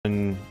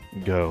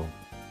Go.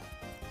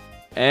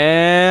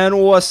 And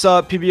what's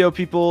up, PBO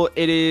people?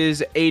 It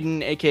is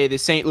Aiden, aka the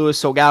St. Louis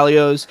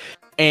Solgalios,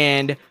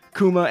 and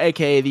Kuma,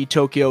 aka the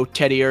Tokyo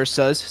Teddy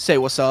Ursas. Say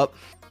what's up.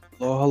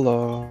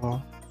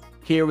 Hello.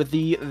 Here with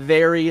the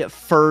very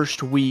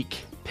first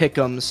week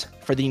pick'ems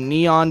for the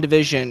Neon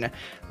Division,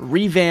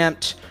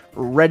 revamped,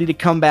 ready to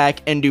come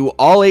back and do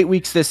all 8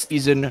 weeks this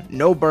season.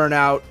 No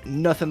burnout,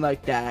 nothing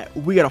like that.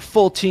 We got a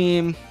full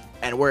team,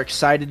 and we're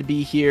excited to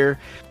be here,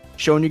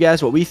 showing you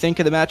guys what we think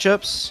of the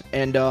matchups,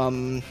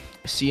 and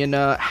seeing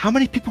how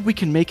many people we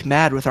can make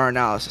mad with our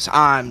analysis.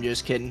 I'm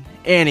just kidding.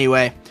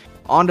 Anyway,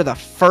 on to the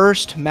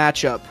first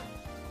matchup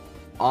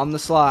on the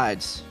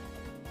slides.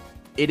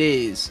 It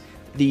is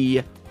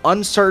the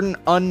Uncertain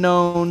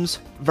Unknowns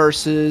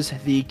versus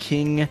the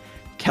King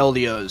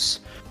Keldios.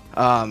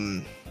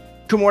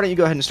 Kumar, why don't you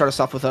go ahead and start us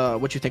off with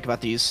what you think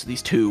about these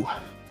two?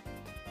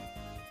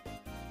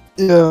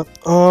 Yeah,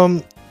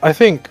 I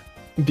think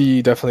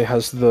B definitely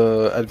has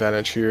the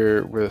advantage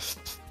here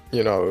with,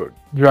 you know,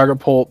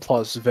 Dragapult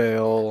plus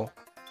Vale,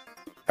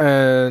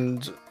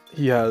 and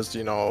he has,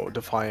 you know,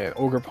 Defiant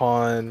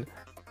Ogerpon,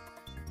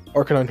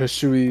 Arcanine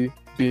Hisui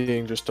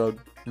being just a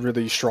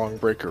really strong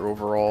breaker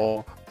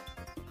overall,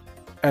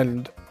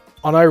 and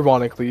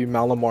unironically,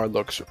 Malamar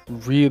looks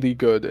really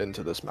good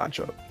into this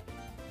matchup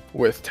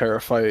with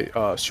Terrafight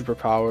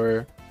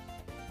superpower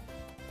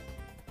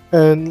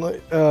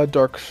and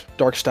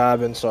Dark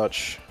Stab and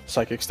such,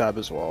 Psychic Stab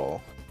as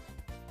well.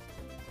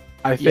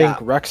 I think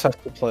Rex has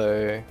to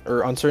play,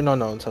 or Uncertain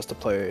Unknowns has to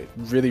play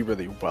really,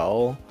 really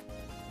well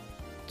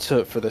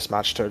for this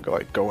match to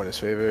go in his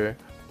favor.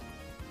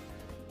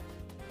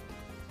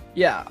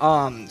 Yeah,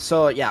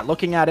 so yeah,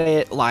 looking at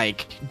it,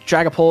 like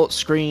Dragapult,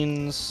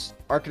 Screens,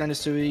 Arcanine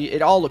Hisui,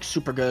 it all looks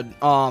super good.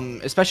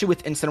 Especially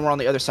with Incineroar on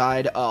the other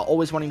side,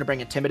 always wanting to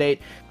bring Intimidate.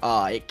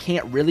 It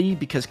can't really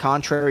because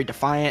Contrary,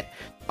 Defiant,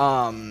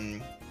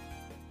 and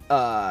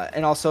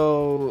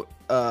also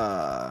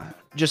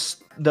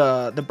just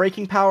the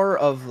breaking power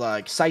of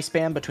like Psy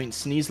Spam between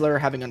Sneasler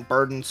having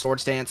Unburden,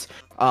 Swords Dance,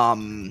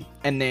 and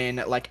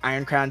then like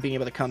Iron Crown being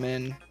able to come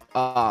in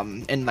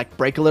and like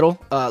break a little.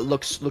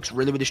 Looks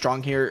really, really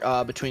strong here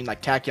between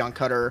like Tachyon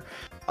Cutter,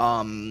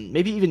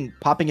 maybe even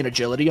popping an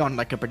agility on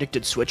like a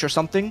predicted switch or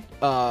something,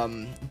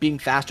 being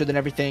faster than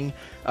everything.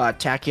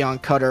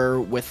 Tachyon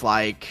Cutter with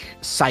like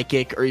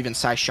Psychic or even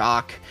Psy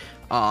Shock,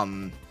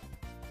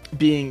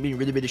 being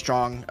really, really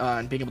strong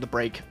and being able to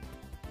break.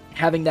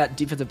 Having that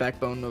defensive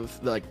backbone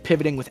of like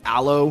pivoting with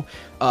Aloe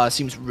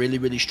seems really,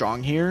 really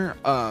strong here.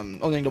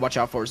 Only thing to watch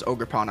out for is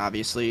Ogerpon,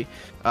 obviously.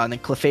 And then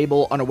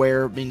Clefable,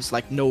 Unaware, means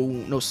like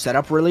no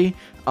setup really,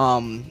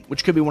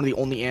 which could be one of the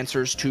only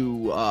answers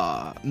to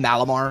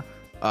Malamar,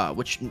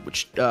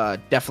 which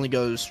definitely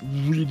goes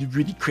really,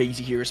 really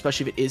crazy here,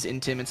 especially if it is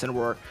Intim and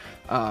Incineroar.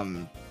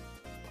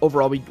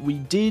 Overall, we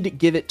did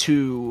give it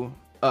to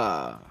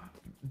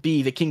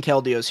B, the King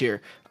Keldios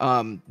here,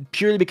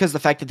 purely because of the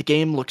fact that the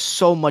game looks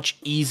so much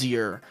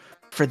easier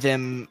for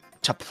them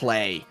to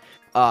play.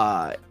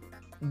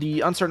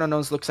 The Uncertain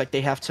Unknowns looks like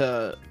they have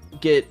to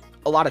get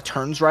a lot of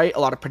turns right,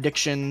 a lot of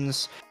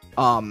predictions,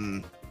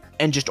 and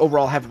just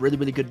overall have really,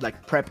 really good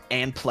like prep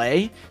and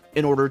play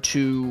in order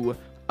to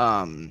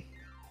kind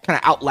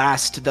of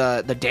outlast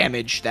the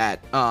damage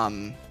that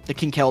the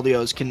King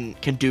Keldios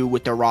can do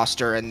with their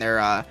roster and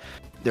their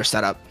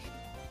setup.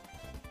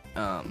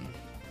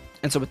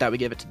 And so with that, we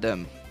gave it to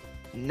them.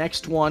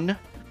 Next one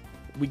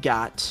we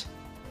got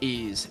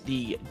is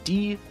the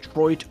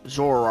Detroit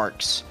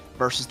Zoroarks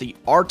versus the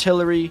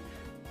Artillery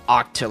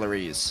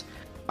Octilleries.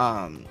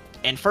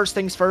 And first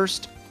things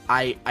first,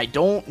 I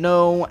don't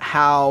know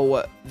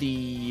how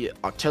the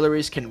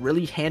Octilleries can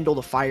really handle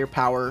the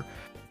firepower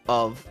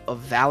of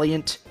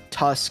Valiant,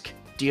 Tusk,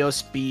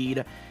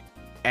 Speed,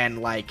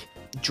 and like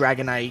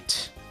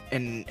Dragonite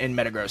and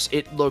Metagross.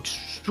 It looks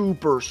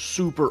super,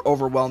 super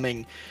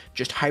overwhelming.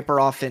 Just hyper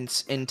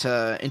offense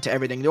into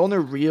everything. The only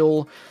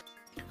real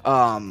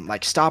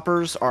like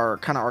stoppers are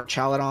kind of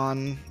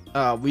Archaladon,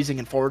 Weezing,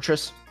 and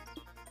Fortress.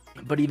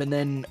 But even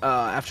then,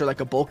 after like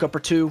a bulk up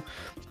or two,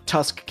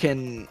 Tusk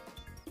can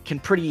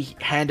pretty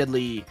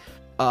handedly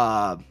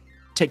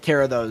take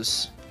care of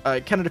those.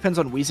 It kind of depends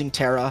on Weezing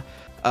Terra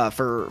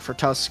for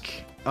Tusk.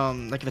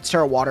 Like if it's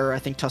Terra Water, I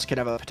think Tusk could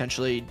have a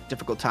potentially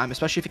difficult time,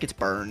 especially if it gets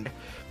burned.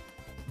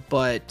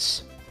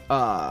 But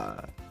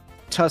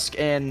Tusk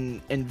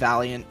and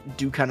Valiant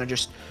do kind of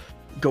just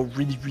go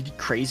really, really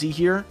crazy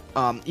here.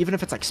 Even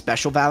if it's like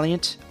special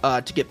Valiant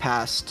to get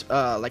past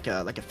like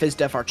a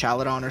Fizdef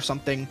Archaladon or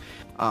something.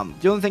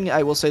 The only thing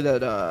I will say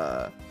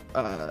that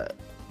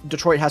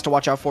Detroit has to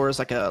watch out for is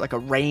like a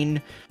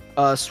rain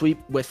sweep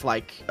with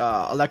like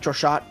Electro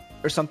Shot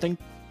or something.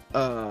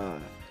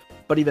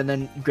 But even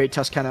then, Great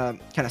Tusk kind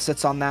of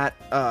sits on that,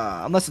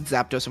 unless it's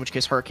Zapdos, in which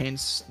case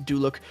Hurricanes do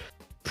look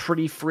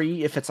pretty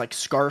free if it's like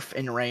Scarf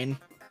and Rain.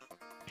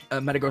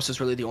 Metagross is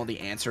really the only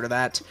answer to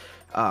that.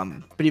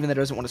 But even that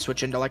doesn't want to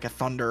switch into like a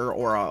Thunder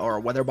or a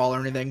Weather Ball or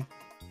anything.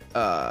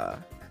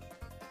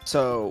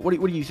 So what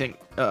do you think,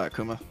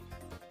 Kuma?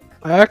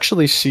 I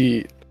actually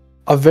see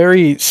A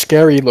very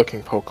scary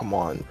looking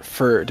Pokemon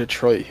for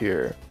Detroit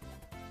here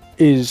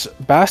is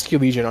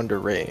Basculegion under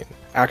Rain.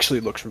 Actually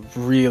looks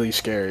really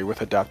scary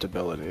with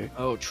adaptability.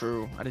 Oh,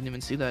 true. I didn't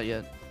even see that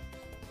yet.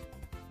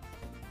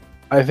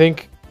 I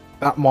think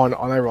that mon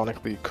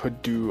unironically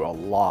could do a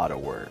lot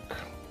of work.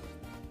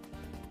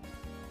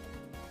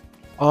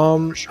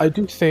 Sure. I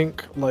do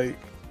think like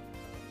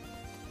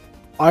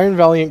Iron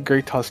Valiant,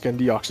 Great Tusk, and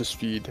Deoxys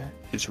Speed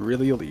is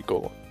really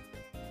illegal,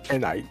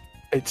 and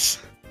it's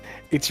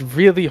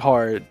really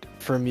hard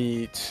for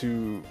me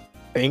to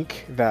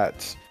think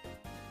that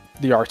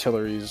the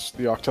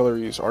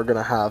Octilleries are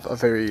gonna have a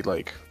very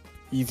like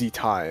easy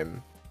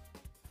time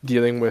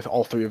dealing with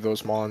all three of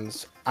those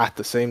mons at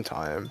the same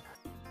time.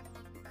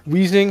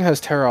 Weezing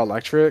has Terra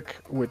Electric,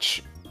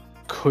 which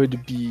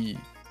could be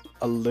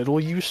a little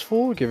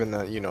useful given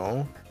that, you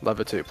know,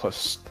 Levitate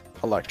plus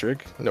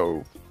Electric,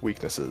 no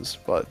weaknesses,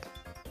 but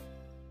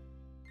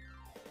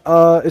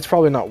it's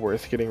probably not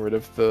worth getting rid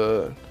of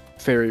the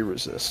Fairy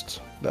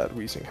Resist that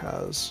Weezing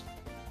has.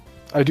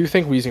 I do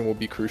think Weezing will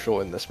be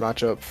crucial in this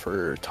matchup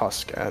for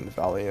Tusk and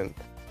Valiant,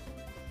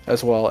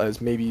 as well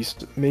as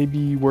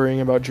maybe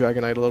worrying about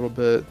Dragonite a little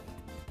bit.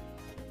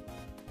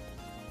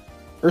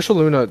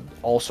 Ursaluna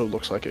also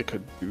looks like it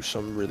could do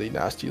some really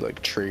nasty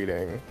like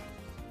trading,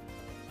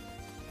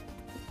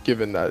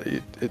 given that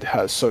it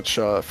has such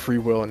free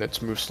will in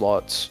its move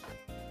slots.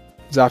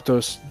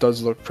 Zapdos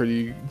does look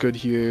pretty good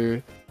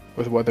here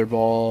with Weather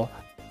Ball.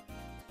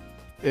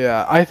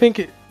 Yeah, I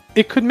think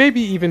it could maybe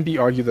even be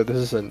argued that this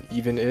is an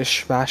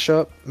even-ish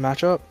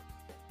matchup,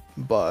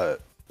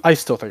 but I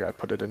still think I'd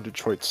put it in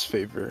Detroit's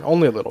favor.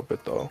 Only a little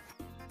bit though.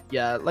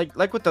 Yeah,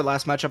 like with the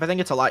last matchup, I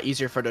think it's a lot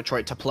easier for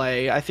Detroit to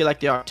play. I feel like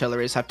the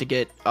Octilleries have to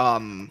get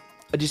a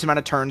decent amount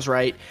of turns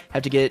right,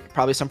 have to get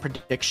probably some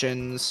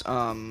predictions,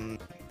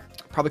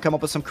 probably come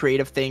up with some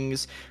creative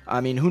things. I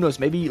mean, who knows?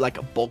 Maybe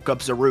like bulk up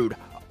Zarude.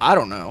 I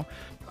don't know.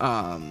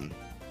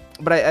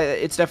 But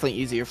it's definitely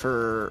easier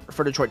for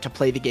Detroit to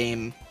play the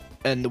game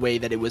in the way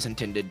that it was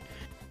intended.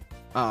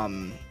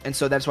 And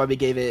so that's why we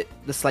gave it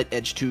the slight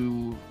edge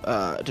to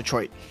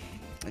Detroit.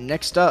 And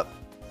next up,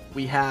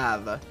 we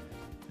have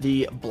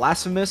the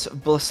Blasphemous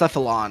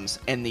Blacephalons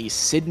and the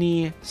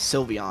Sydney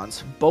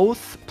Sylveons.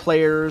 Both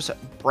players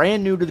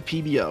brand new to the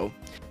PBO.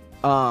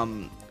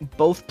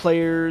 Both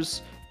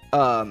players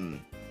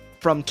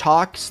from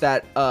talks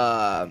that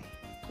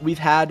we've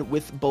had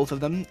with both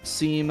of them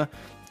seem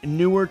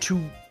newer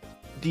to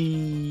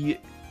the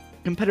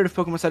competitive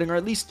Pokemon setting, or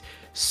at least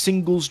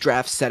singles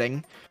draft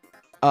setting.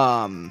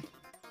 Gonna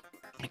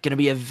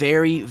be a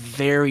very,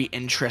 very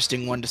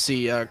interesting one to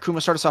see.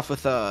 Kuma, start us off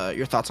with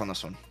your thoughts on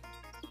this one.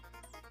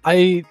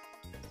 I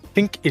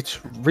think it's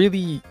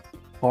really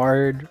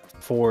hard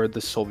for the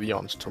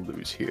Sylveons to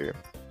lose here.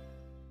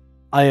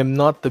 I am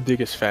not the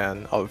biggest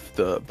fan of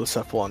the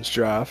Blacephalons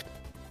draft,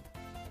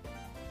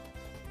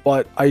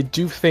 but I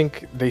do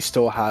think they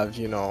still have,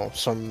 you know,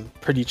 some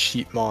pretty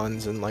cheap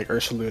mons in like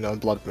Ursaluna,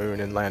 Blood Moon,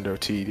 and Lando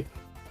T.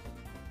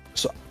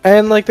 So,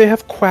 and like they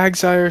have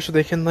Quagsire, so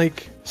they can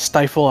like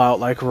stifle out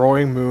like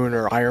Roaring Moon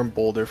or Iron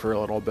Boulder for a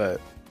little bit.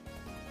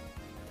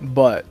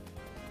 But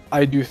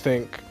I do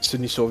think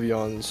Sydney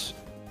Sylveon's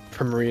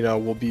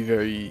Primarina will be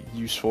very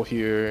useful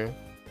here.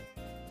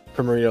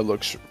 Primarina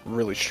looks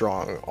really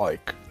strong,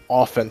 like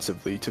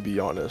offensively, to be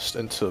honest,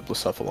 into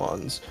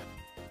Blacephalons.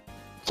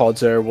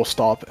 Cloudzair will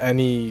stop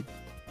any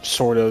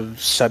sort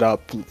of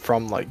setup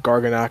from like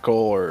Garganacl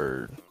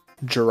or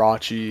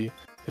Jirachi,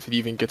 if it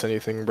even gets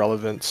anything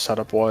relevant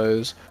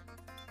setup-wise.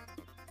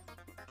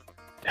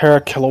 Terra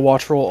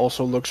Kilowattrel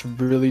also looks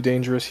really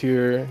dangerous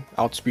here,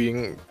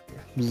 outspeeding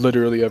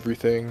literally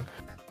everything.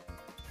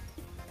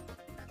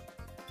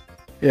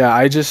 Yeah,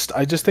 I just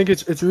think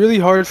it's really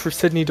hard for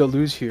Sydney to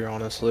lose here,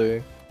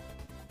 honestly.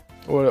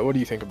 What do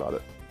you think about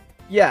it?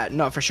 Yeah,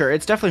 no, for sure.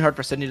 It's definitely hard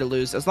for Sydney to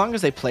lose as long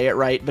as they play it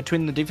right.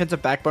 Between the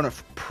defensive backbone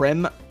of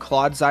Prim,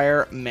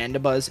 Clodsire,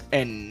 Mandibuzz,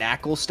 and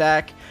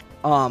Knucklestack,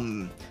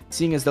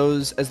 seeing as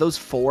those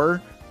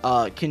four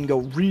can go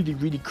really,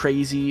 really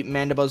crazy.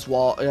 Mandibuzz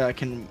wall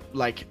can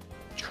like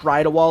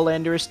try to wall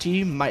Landorus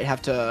T. Might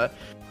have to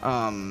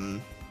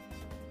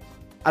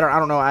I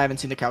don't know. I haven't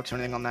seen the calcs or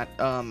anything on that.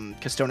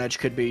 Because Stone Edge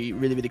could be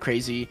really, really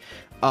crazy.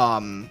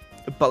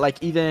 But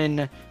like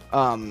even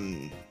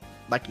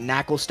like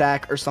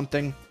Knucklestack or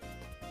something,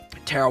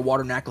 Terra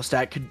Water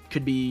Knucklestack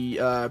could be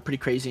pretty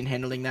crazy in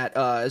handling that,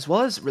 as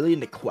well as really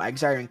into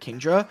Quagsire and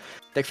Kingdra.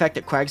 The fact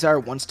that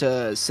Quagsire wants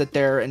to sit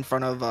there in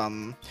front of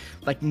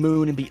like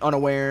Moon and be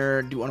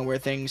unaware, do unaware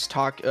things,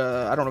 talk.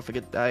 I don't know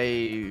if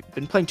I've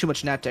been playing too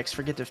much Natdex.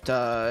 Forget if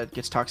it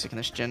gets toxic in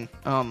this gen.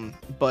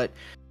 But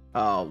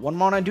one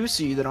mon I do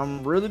see that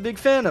I'm really big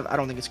fan of. I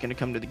don't think it's gonna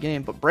come to the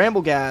game, but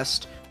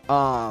Bramblegast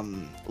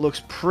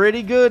looks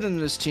pretty good in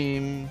this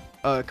team.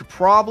 Could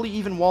probably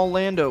even wall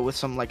Lando with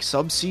some like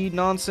Subseed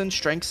nonsense,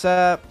 Strength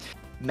Sap,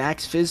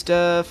 Max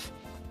Fizdef.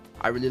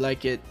 I really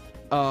like it.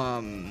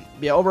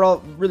 Yeah,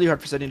 overall, really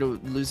hard for Sydney to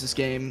lose this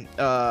game.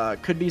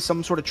 Could be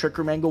some sort of Trick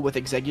Room angle with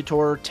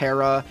Exeggutor,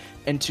 Terra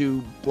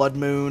into Blood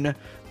Moon.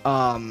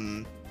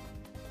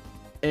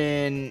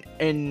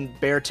 in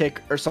Bear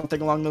Tick or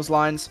something along those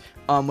lines,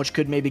 which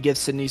could maybe give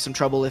Sydney some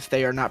trouble if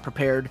they are not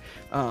prepared.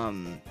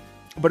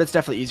 But it's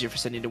definitely easier for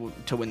Sydney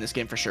to win this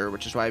game for sure,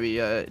 which is why we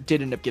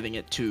did end up giving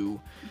it to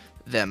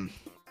them.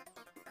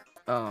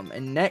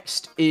 And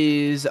next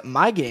is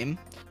my game,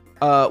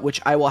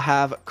 which I will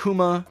have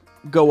Kuma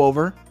go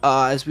over,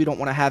 as we don't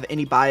want to have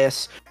any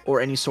bias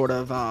or any sort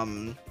of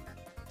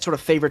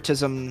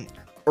favoritism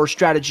or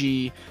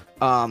strategy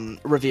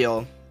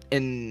reveal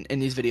in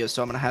these videos.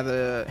 So I'm gonna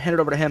hand it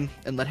over to him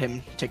and let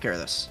him take care of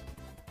this.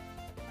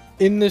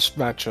 In this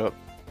matchup,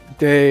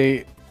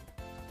 Day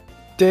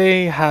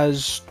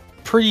has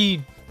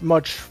pretty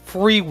much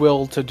free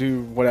will to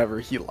do whatever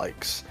he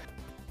likes.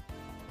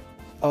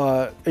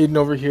 Aiden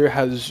over here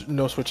has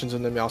no switch-ins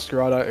in the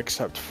Meowscarada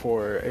except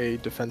for a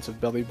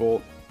defensive Belly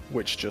Bolt,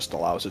 which just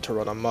allows it to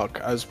run amok,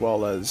 as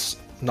well as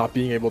not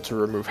being able to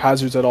remove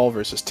hazards at all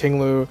versus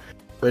Tinglu.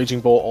 Raging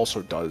Bolt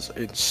also does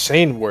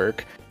insane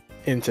work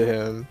into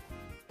him.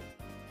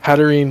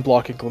 Hatterene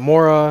blocking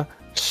Glamora,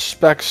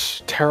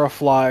 Specs,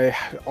 Terrafly,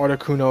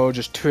 Articuno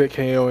just 2-hit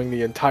KOing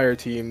the entire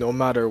team no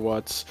matter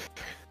what.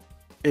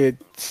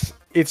 It's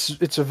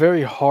a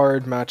very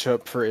hard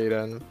matchup for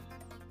Aiden.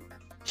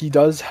 He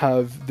does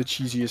have the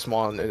cheesiest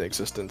mon in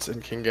existence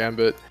in King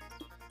Gambit.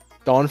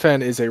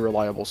 Donphan is a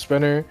reliable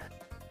spinner.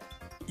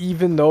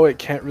 Even though it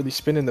can't really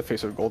spin in the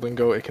face of Golden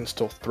Go, it can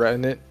still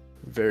threaten it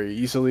very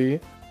easily.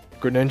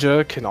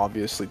 Greninja can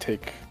obviously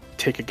take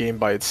a game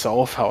by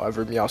itself,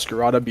 however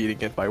Meowscarada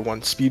beating it by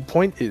 1 speed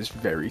point is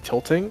very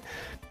tilting.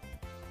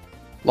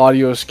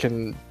 Latios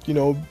can,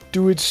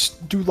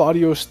 do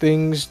Latios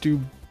things,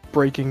 do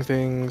breaking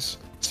things.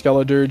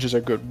 Skeledirge is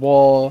a good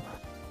wall.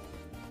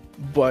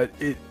 But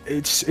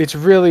it's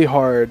really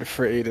hard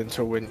for Aiden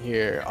to win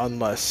here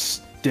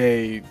unless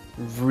Day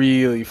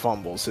really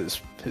fumbles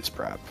his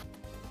prep.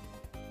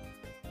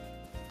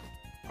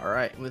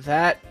 Alright, with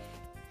that,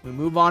 we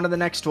move on to the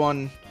next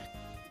one.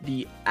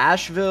 The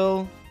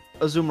Asheville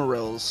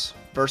Azumarils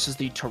versus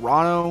the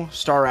Toronto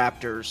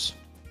Staraptors.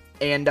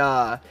 And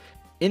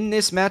in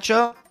this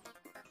matchup,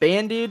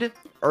 banded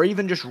or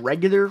even just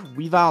regular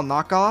Weavile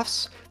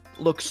knockoffs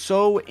look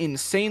so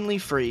insanely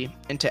free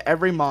into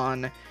every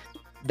mon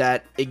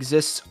that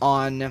exists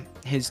on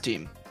his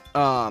team.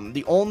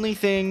 The only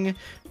thing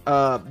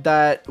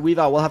that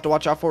Weavile will have to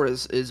watch out for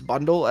is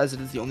Bundle, as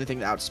it is the only thing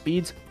that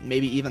outspeeds.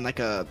 Maybe even like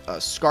a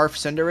Scarf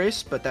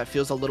Cinderace, but that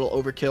feels a little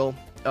overkill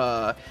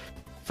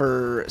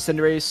for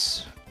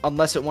Cinderace,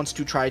 unless it wants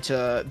to try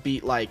to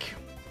beat like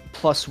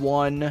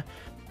 +1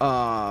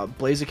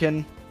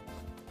 Blaziken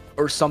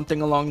or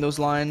something along those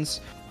lines.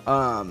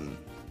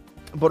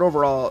 But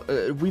overall,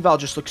 Weavile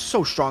just looks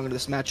so strong in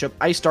this matchup.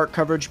 Ice Dark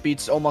coverage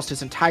beats almost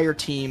his entire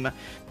team.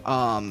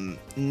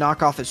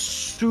 Knockoff is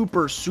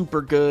super,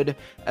 super good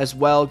as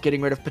well,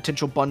 getting rid of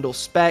potential bundle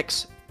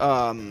specs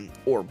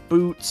or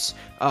boots,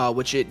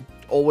 which it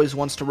always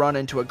wants to run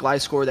into a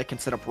Gliscor that can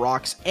set up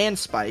rocks and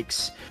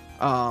spikes.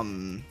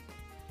 And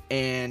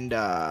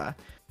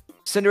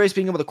Cinderace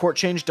being able to court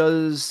change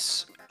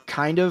does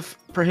kind of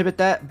prohibit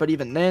that, but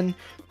even then,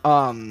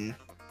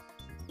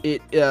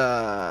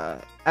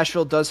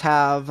 Asheville does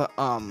have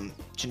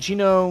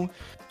Chinchino,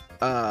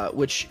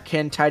 which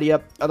can tidy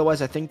up.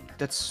 Otherwise, I think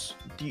that's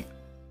the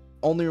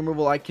only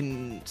removal I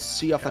can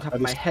see off the top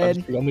of my head.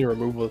 That's the only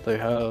removal that they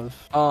have.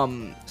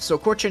 So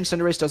Court Change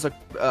Cinderace does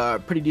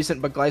look pretty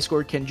decent, but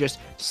Gliscor can just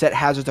set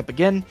hazards up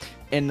again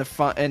in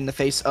the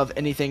face of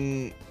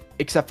anything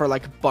except for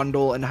like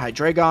Bundle and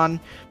Hydreigon.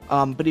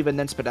 But even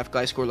then, Spadef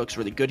Gliscor looks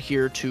really good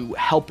here to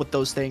help with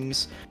those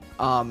things.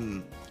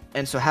 And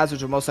so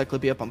hazards will most likely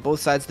be up on both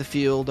sides of the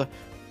field,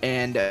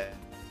 and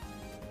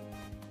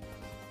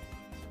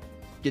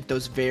get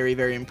those very,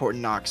 very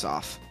important knocks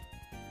off.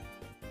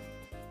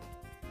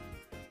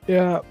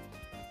 Yeah,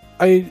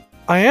 I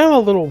am a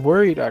little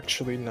worried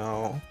actually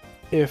now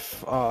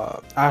if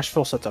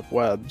Asheville sets up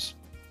webs.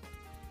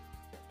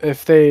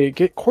 If they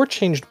get court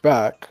changed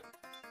back,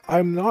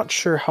 I'm not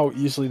sure how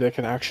easily they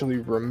can actually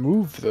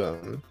remove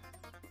them,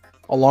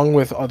 along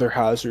with other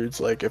hazards,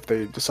 like if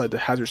they decide to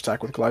hazard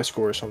stack with Gliscor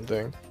or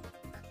something.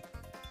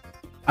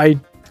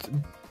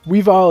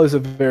 Weavile is a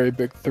very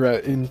big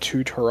threat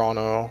into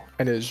Toronto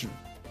and is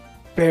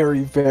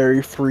very,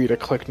 very free to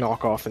click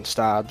knockoff and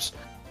stabs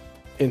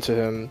into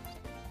him.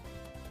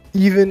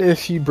 Even if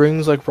he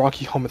brings like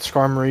Rocky Helmet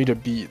Skarmory to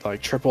beat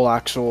like Triple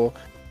Axel,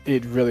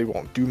 it really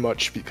won't do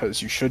much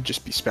because you should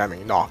just be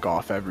spamming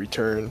knockoff every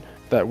turn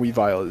that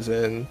Weavile is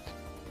in.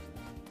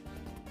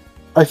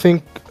 I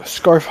think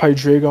Scarf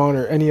Hydreigon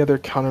or any other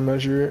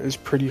countermeasure is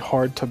pretty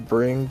hard to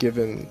bring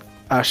given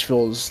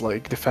Asheville's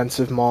like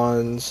defensive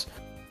mons.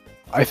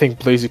 I think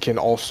Blaziken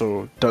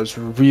also does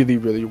really,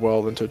 really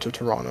well into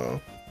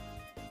Toronto,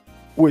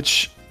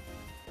 which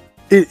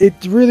it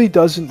really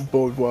doesn't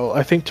bode well.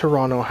 I think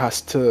Toronto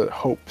has to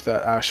hope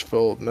that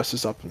Asheville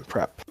messes up in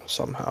prep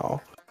somehow.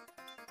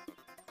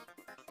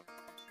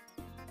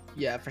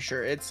 Yeah, for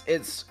sure. It's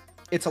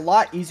a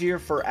lot easier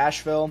for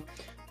Asheville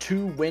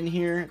to win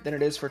here than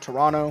it is for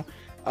Toronto.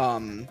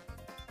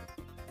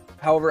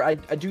 However, I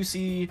do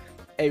see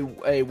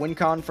a win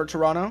con for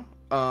Toronto.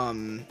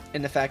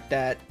 In the fact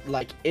that,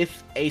 like,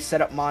 if a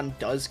setup mon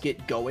does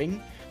get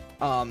going,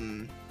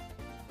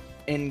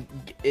 and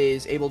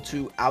is able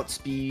to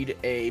outspeed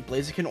a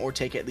Blaziken or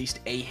take at least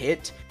a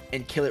hit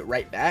and kill it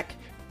right back,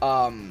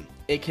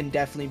 it can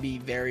definitely be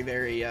very,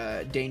 very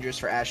dangerous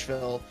for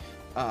Asheville.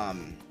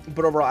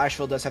 But overall,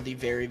 Asheville does have the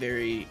very,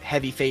 very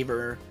heavy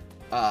favor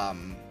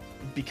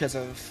because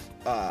of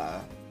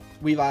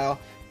Weavile,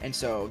 and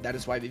so that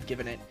is why we've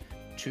given it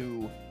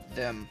to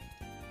them.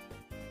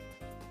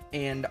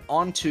 And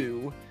on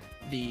to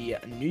the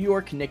New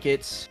York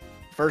Nickets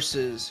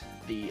versus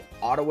the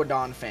Ottawa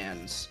Dawn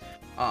fans.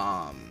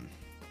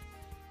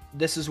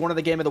 This is one of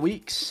the game of the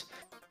weeks,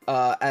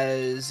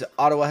 as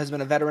Ottawa has been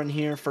a veteran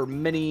here for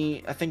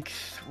many, I think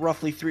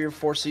roughly 3 or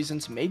 4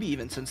 seasons, maybe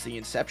even since the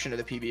inception of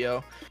the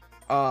PBO.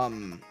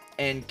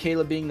 And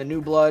Caleb being the new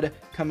blood,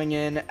 coming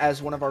in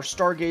as one of our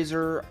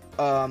Stargazer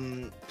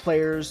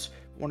players,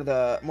 one of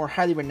the more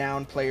highly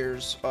renowned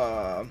players,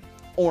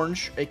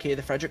 Orange, aka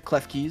the Frderick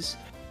Klefkis,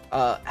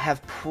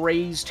 have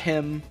praised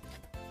him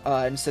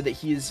and said that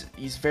he's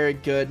very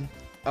good.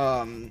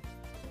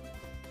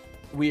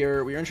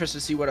 We're interested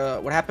to see what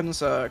happens.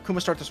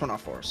 Kuma, start this one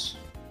off for us.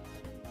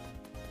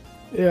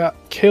 Yeah,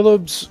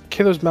 Caleb's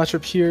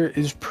matchup here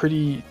is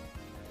pretty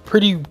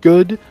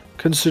good,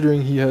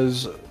 considering he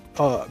has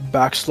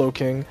back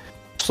Slowking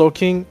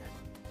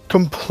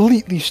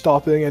completely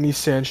stopping any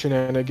sand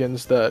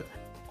shenanigans that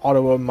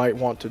Ottawa might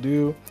want to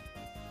do.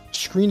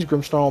 Screen's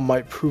Grimmsnarl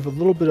might prove a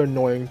little bit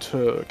annoying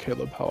to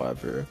Caleb,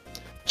 however.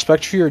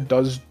 Spectrier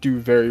does do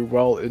very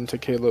well into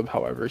Caleb,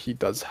 however, he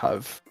does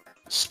have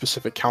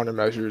specific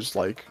countermeasures,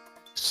 like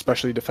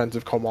especially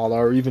defensive Komala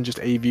or even just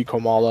AV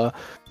Komala,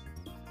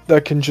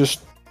 that can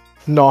just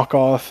knock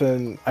off,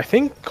 and I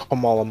think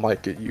Komala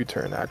might get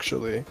U-turn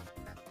actually.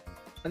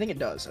 I think it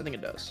does.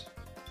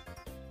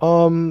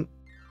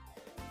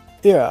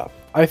 Yeah,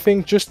 I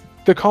think just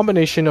the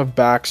combination of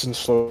Bax and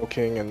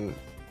Slowking and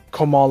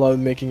Komala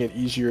making it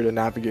easier to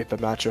navigate the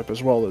matchup,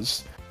 as well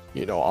as,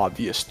 you know,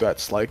 obvious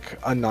threats like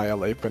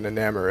Annihilate and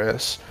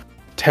Enamorous,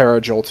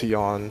 Terra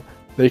Jolteon,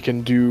 they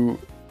can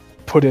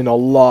put in a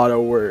lot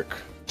of work.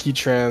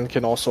 Heatran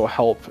can also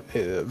help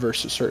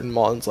versus certain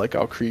mons like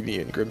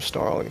Alcreevy and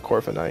Grimmsnarl and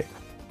Corviknight.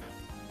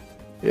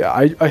 Yeah,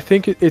 I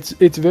think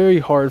it's very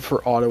hard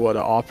for Ottawa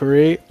to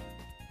operate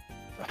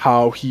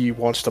how he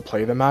wants to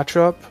play the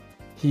matchup.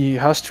 He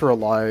has to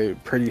rely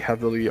pretty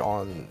heavily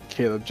on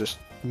Caleb just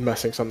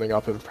messing something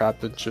up and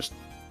perhaps just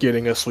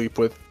getting a sweep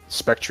with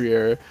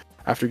Spectrier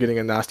after getting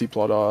a nasty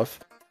blood off.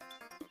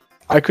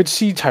 I could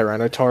see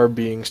Tyranitar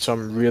being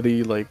some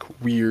really like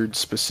weird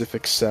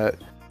specific set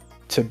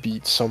to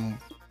beat some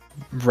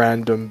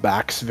random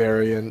Bax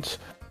variant.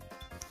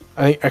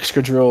 I think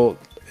Excadrill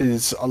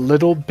is a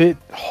little bit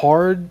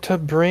hard to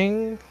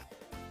bring.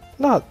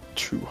 Not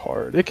too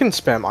hard. It can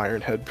spam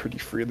Iron Head pretty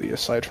freely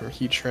aside from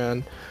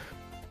Heatran.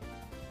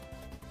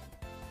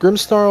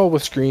 Grimmsnarl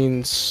with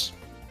screens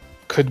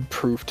could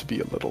prove to be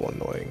a little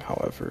annoying,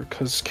 however,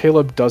 because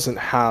Caleb doesn't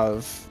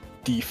have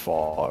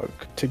Defog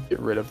to get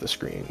rid of the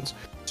screens.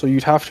 So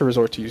you'd have to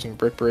resort to using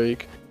Brick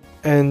Break,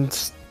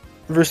 and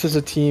versus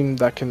a team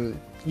that can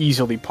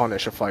easily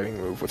punish a fighting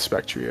move with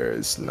Spectrier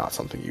is not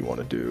something you want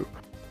to do.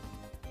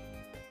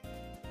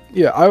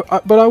 Yeah,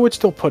 but I would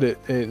still put it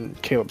in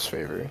Caleb's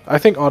favor. I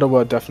think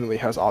Ottawa definitely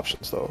has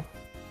options, though.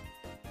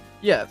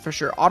 Yeah, for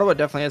sure. Ottawa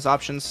definitely has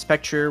options.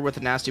 Spectrier with a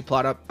nasty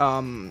plot up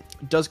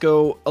does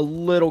go a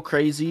little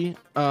crazy.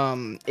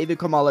 AV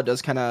Komala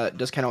does kind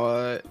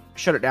of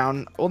shut it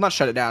down. Well, not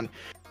shut it down,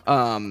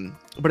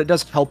 but it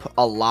does help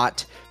a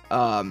lot.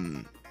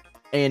 And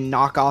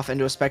knock off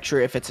into a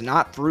Spectrier if it's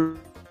not through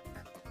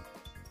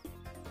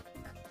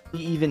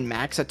even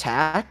max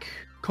attack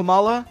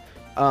Komala.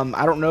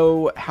 I don't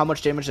know how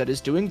much damage that is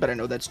doing, but I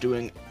know that's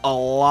doing a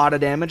lot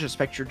of damage. A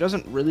Spectre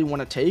doesn't really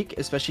want to take,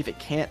 especially if it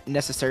can't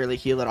necessarily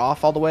heal it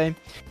off all the way.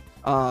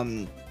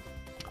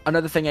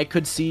 Another thing I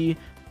could see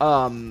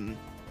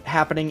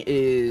happening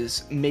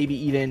is maybe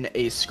even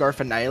a Scarf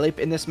Annihilate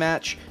in this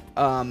match.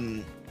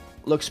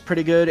 Looks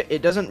pretty good.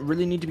 It doesn't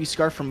really need to be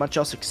Scarf for much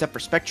else except for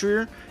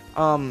Spectrier.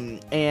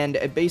 And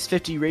a base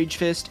 50 Rage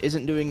Fist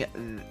isn't doing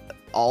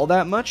all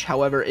that much.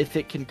 However, if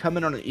it can come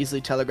in on an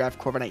easily telegraphed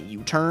Corviknight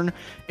U-turn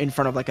in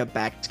front of like a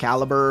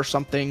Excalibur or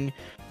something,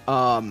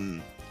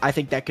 I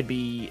think that could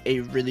be a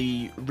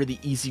really, really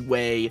easy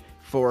way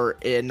for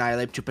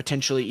Annihilate to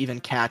potentially even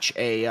catch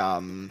a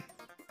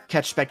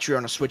catch Spectrier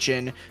on a switch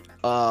in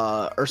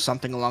or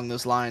something along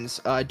those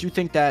lines. I do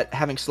think that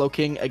having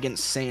Slowking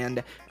against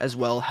Sand as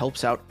well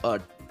helps out a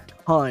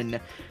ton.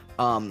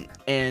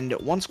 And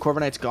once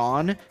Corviknight's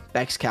gone,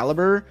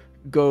 Excalibur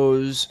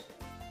goes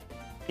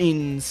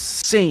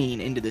insane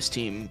into this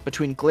team.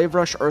 Between Glaive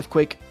Rush,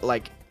 Earthquake,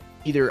 like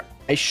either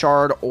Ice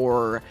Shard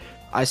or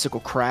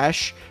Icicle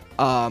Crash,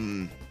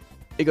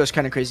 it goes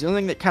kind of crazy. The only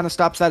thing that kind of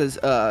stops that is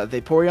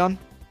Vaporeon,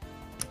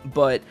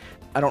 but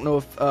I don't know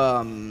if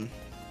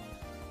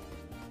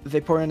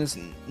Vaporeon is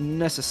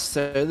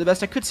necessarily the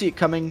best. I could see it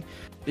coming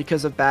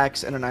because of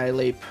Bax and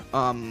Annihilate,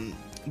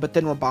 but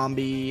then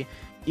Rabombi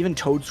even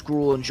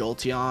Toadscruel and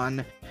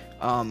Jolteon,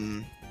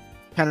 kind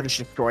of just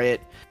destroy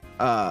it.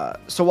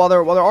 So while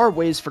there are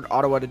ways for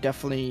Ottawa to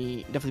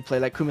definitely play,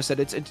 like Kuma said,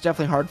 it's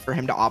definitely hard for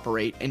him to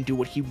operate and do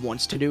what he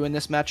wants to do in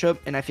this matchup.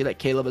 And I feel like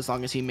Caleb, as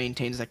long as he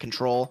maintains that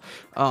control,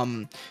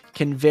 can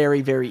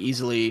very, very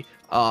easily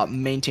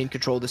maintain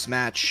control of this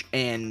match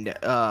and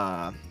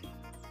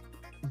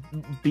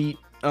beat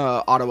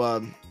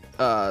Ottawa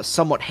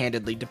somewhat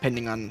handedly,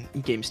 depending on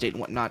game state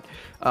and whatnot,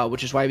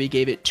 which is why we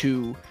gave it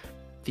to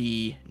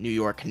the New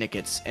York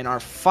Nickets. And our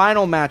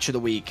final match of the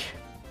week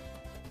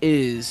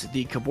is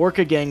the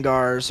Caborca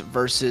Gengars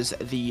versus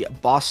the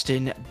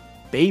Boston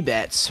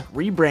Baybets,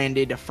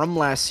 rebranded from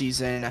last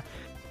season.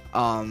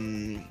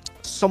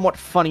 Somewhat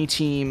funny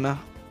team,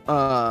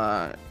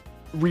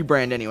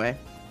 rebrand anyway.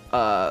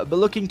 But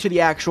looking to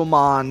the actual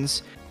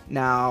Mons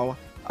now,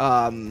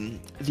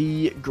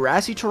 the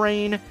grassy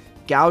terrain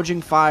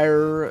Gouging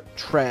Fire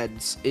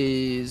Treads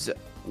is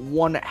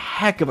one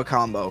heck of a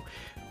combo.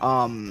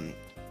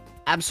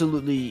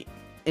 Absolutely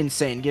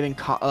insane, giving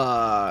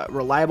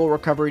reliable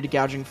recovery to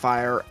Gouging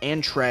Fire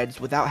and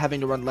Treads without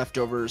having to run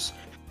leftovers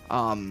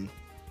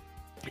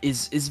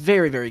is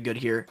very, very good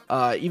here.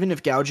 Even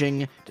if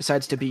Gouging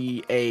decides to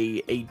be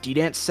a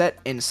D-Dance set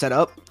and set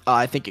up,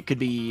 I think it could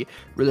be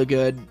really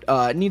good.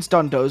 It needs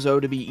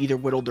Dondozo to be either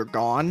whittled or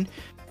gone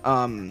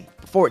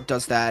before it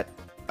does that.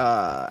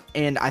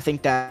 And I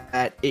think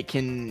that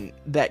can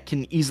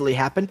easily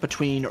happen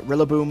between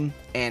Rillaboom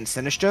and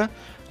Sinistcha.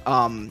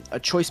 A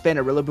Choice Band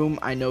of Rillaboom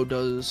I know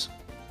does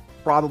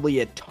probably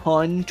a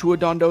ton to a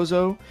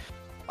Dondozo.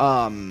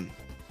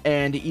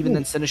 And even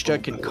then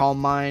Sinistcha can Calm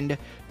Mind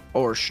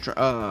or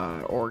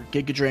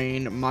Giga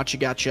Drain,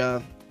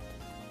 Machigacha,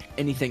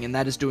 anything, and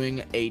that is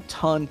doing a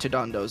ton to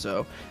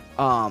Dondozo.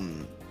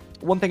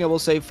 One thing I will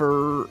say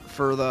for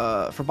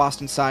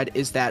Boston's side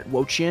is that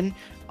Wo-Chien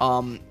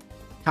kind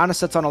of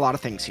sets on a lot of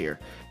things here,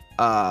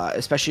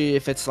 especially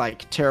if it's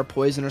like Terra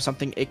Poison or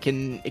something. It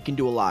can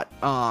do a lot.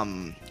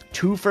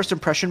 2 first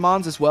impression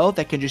mons as well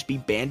that can just be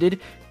banded,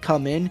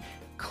 come in,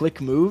 click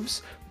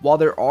moves. While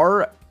there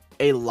are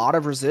a lot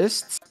of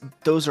resists,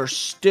 those are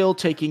still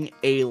taking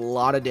a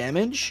lot of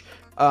damage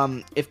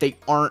if they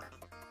aren't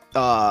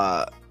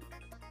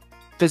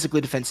physically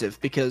defensive,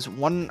 because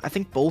I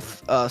think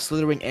both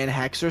Slitherwing and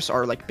Haxorus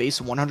are like base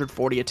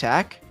 140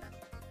 attack.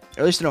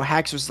 Or at least I know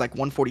Haxorus is like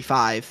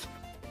 145.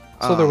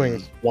 Slitherwing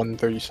is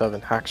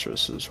 137,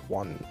 Haxorus is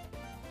what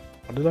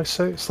did I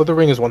say?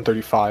 Slitherwing is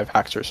 135,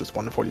 Haxorus is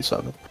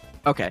 147.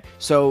 Okay,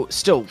 so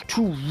still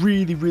 2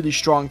 really, really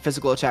strong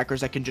physical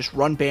attackers that can just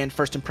run band,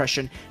 first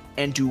impression,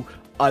 and do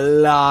a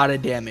lot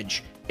of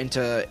damage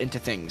into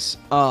things.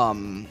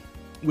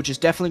 Which is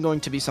definitely going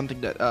to be something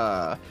that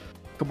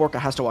Caborca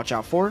has to watch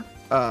out for.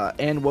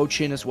 And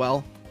Wo-Chien as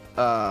well.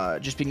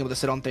 Just being able to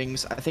sit on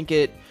things. I think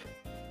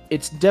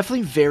it's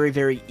definitely very,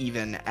 very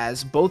even,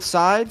 as both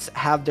sides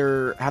have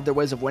their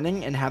ways of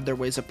winning and have their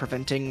ways of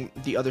preventing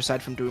the other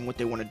side from doing what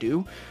they want to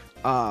do.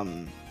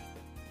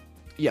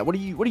 Yeah, what do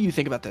you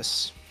think about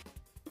this?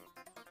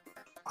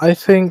 I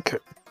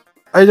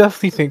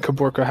definitely think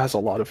Caborca has a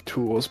lot of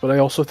tools, but I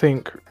also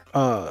think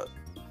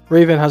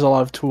Raven has a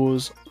lot of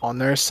tools on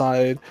their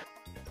side.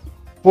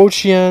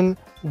 Wo-Chien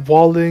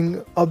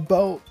walling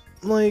about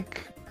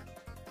like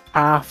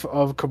half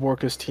of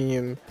Caborca's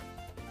team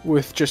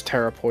with just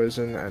Terra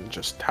Poison and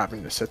just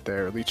having to sit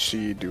there, Leech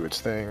Seed, do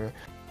its thing.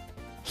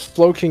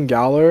 Slowking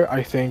Galar,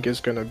 I think, is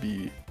going to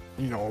be,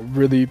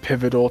 really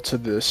pivotal to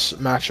this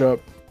matchup.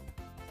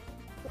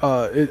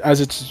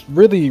 As it's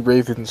really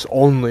Raven's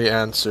only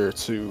answer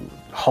to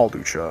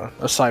Hawlucha,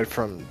 aside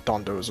from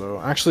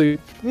Dondozo. Actually,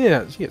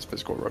 yeah, he has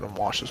Physical Road and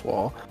Wash as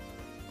well.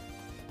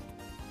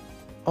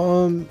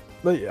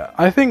 But yeah,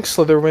 I think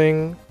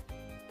Slitherwing,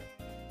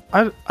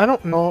 I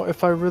don't know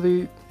if I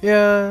really,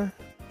 I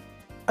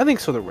think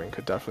Slitherwing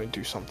could definitely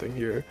do something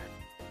here.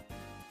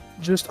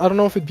 Just, I don't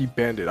know if it'd be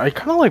banded. I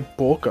kind of like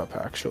Bulk Up,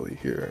 actually,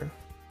 here.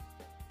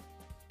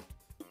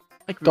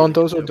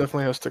 Dondozo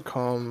definitely has to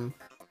come.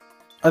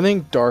 I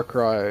think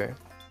Darkrai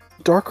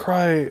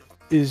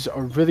is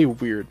a really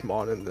weird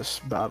mon in this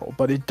battle,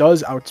 but it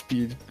does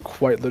outspeed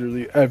quite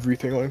literally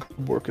everything on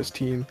Caborca's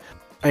team,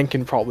 and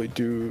can probably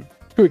do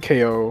a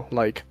KO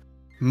like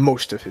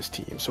most of his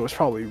team. So it's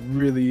probably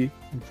really,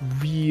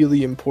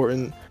 really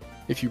important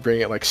if you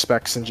bring it like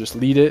Specs and just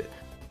lead it.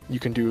 You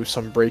can do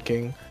some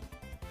breaking,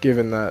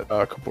 given that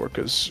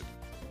Caborca's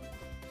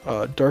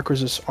Dark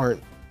Resists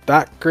aren't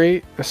that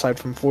great, aside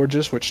from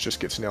Forges, which just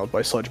gets nailed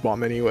by Sludge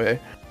Bomb anyway.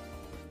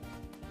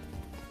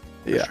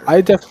 Yeah, sure. I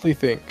definitely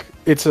think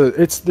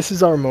this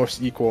is our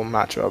most equal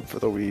matchup for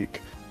the week.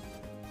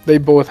 They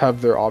both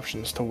have their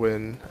options to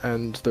win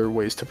and their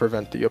ways to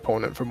prevent the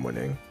opponent from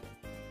winning.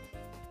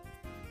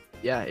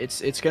 Yeah,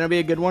 it's gonna be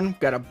a good one.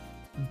 Got a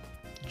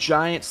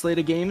giant slate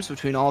of games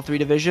between all 3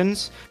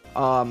 divisions.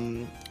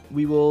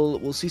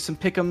 We'll see some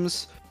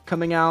pick'ems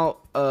coming out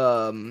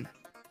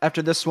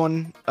after this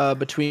one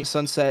between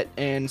Sunset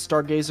and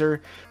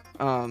Stargazer.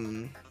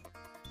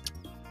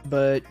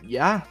 But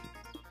yeah,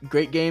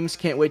 great games.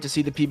 Can't wait to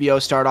see the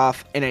PBO start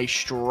off in a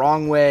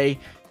strong way,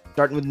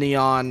 starting with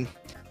Neon.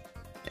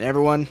 And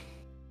everyone,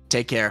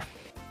 take care.